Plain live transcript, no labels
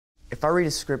if I read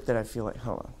a script that I feel like,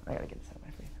 hold on, I gotta get this out of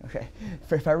my face. Okay,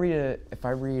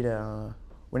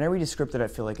 when I read a script that I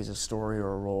feel like is a story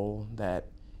or a role that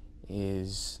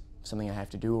is something I have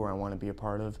to do or I want to be a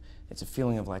part of, it's a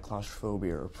feeling of like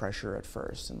claustrophobia or pressure at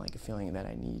first, and like a feeling that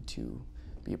I need to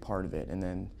be a part of it, and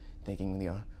then thinking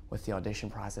what's the audition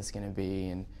process going to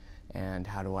be, and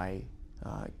how do I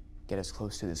get as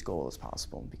close to this goal as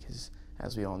possible, because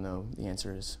as we all know, the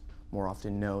answer is more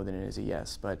often no than it is a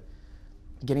yes. But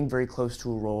getting very close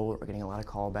to a role or getting a lot of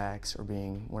callbacks or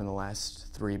being one of the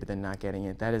last three but then not getting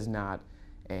it, that is not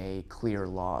a clear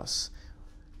loss.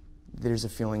 There's a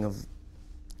feeling of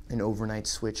an overnight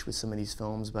switch with some of these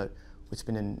films, but what's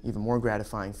been an even more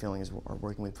gratifying feeling is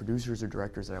working with producers or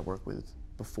directors that I worked with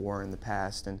before in the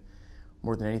past, and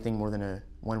more than anything, more than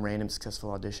one random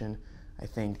successful audition, I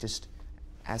think just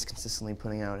as consistently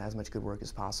putting out as much good work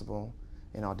as possible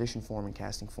in audition form and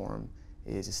casting form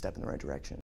is a step in the right direction.